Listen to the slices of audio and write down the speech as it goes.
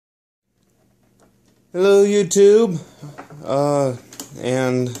Hello YouTube,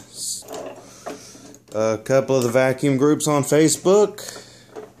 and a couple of the vacuum groups on Facebook,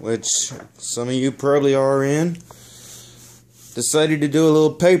 which some of you probably are in. Decided to do a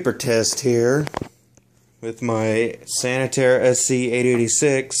little paper test here with my Sanitaire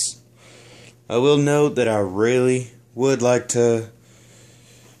sc886. I will note that I really would like to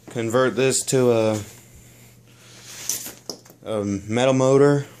convert this to a metal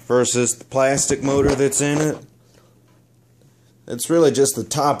motor versus the plastic motor that's in it. It's really just the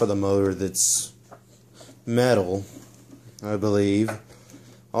top of the motor that's metal, I believe.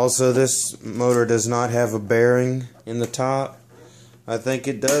 Also, this motor does not have a bearing in the top. I think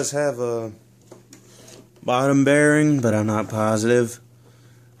it does have a bottom bearing, but I'm not positive.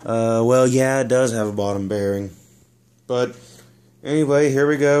 Well, yeah, it does have a bottom bearing. But anyway, here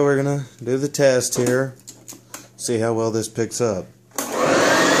we go. We're gonna do the test here. See how well this picks up.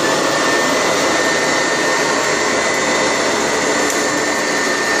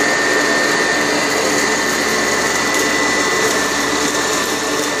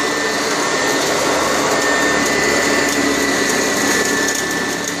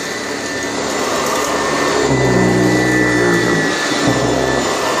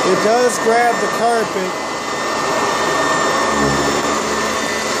 It does grab the carpet.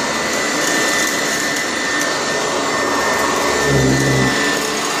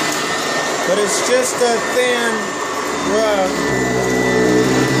 But it's just a thin rub.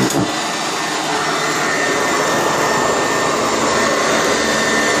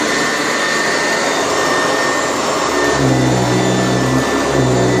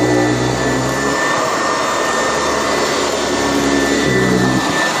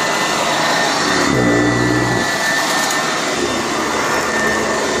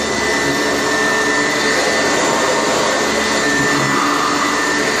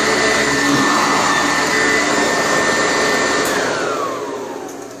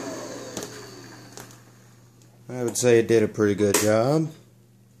 I would say it did a pretty good job.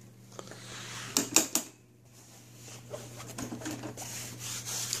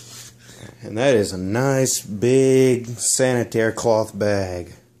 And that is a nice big Sanitaire cloth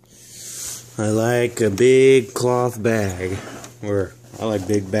bag. I like a big cloth bag. Or I like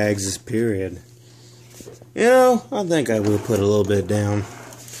big bags, period. You know, I think I will put a little bit down.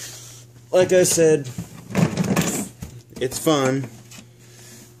 Like I said, it's fun.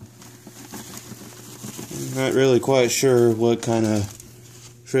 Not really quite sure what kind of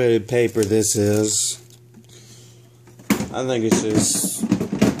shredded paper this is. I think it's just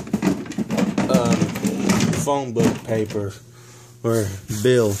phone book paper or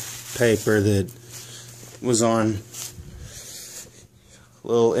bill paper that was on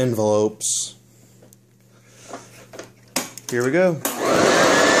little envelopes. Here we go.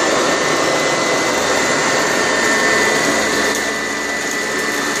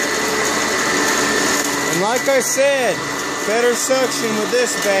 And like I said, better suction with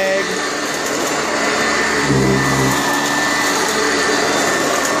this bag.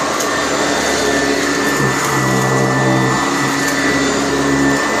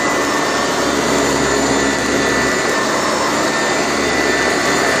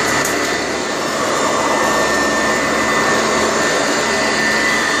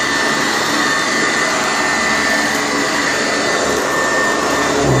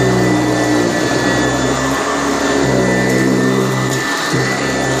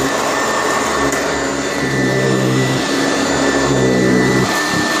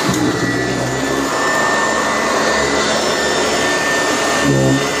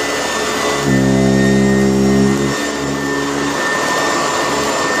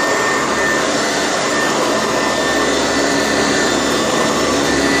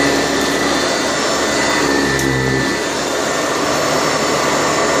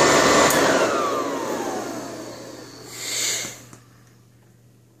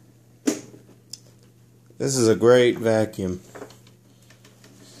 This is a great vacuum.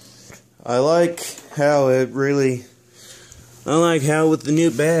 I like how with the new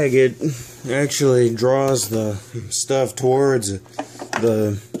bag it actually draws the stuff towards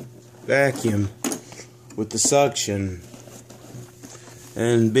the vacuum with the suction.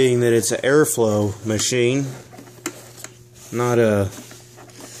 And being that it's an airflow machine, not a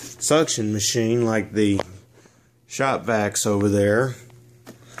suction machine like the shop vacs over there,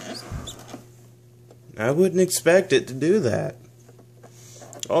 I wouldn't expect it to do that.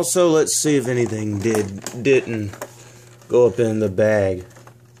 Also, let's see if anything didn't go up in the bag.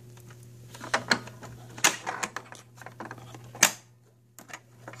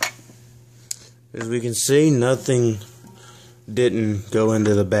 As we can see, nothing didn't go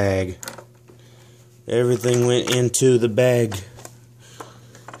into the bag. everything went into the bag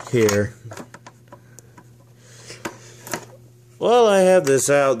here. While I have this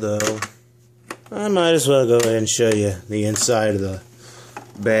out though, I might as well go ahead and show you the inside of the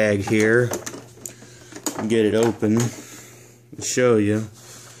bag here. Get it open and show you.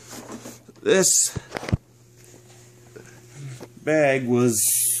 This bag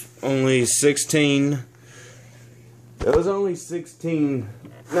was only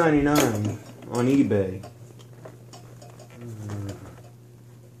 $16.99 on eBay.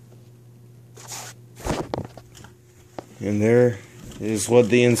 And there is what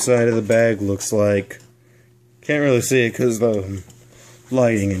the inside of the bag looks like. Can't really see it because the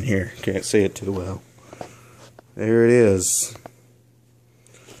lighting in here. Can't see it too well. There it is.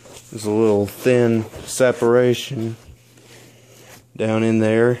 There's a little thin separation down in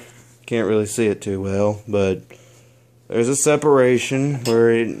there. Can't really see it too well, but there's a separation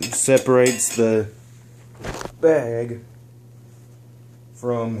where it separates the bag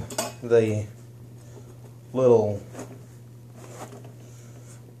from the little,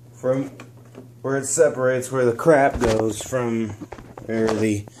 from where it separates where the crap goes from where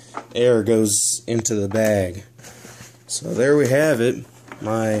the air goes into the bag. So there we have it,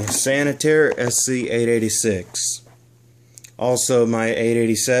 my Sanitaire sc886. Also my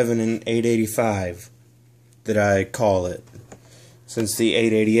 887 and 885 that I call it, since the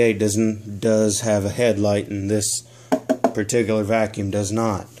 888 does have a headlight and this particular vacuum does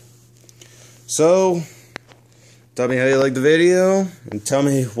not. So tell me how you like the video, and tell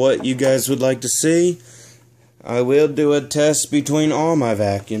me what you guys would like to see. I will do a test between all my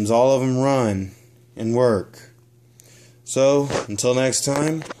vacuums. All of them run and work. So, until next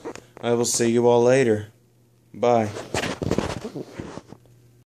time, I will see you all later. Bye.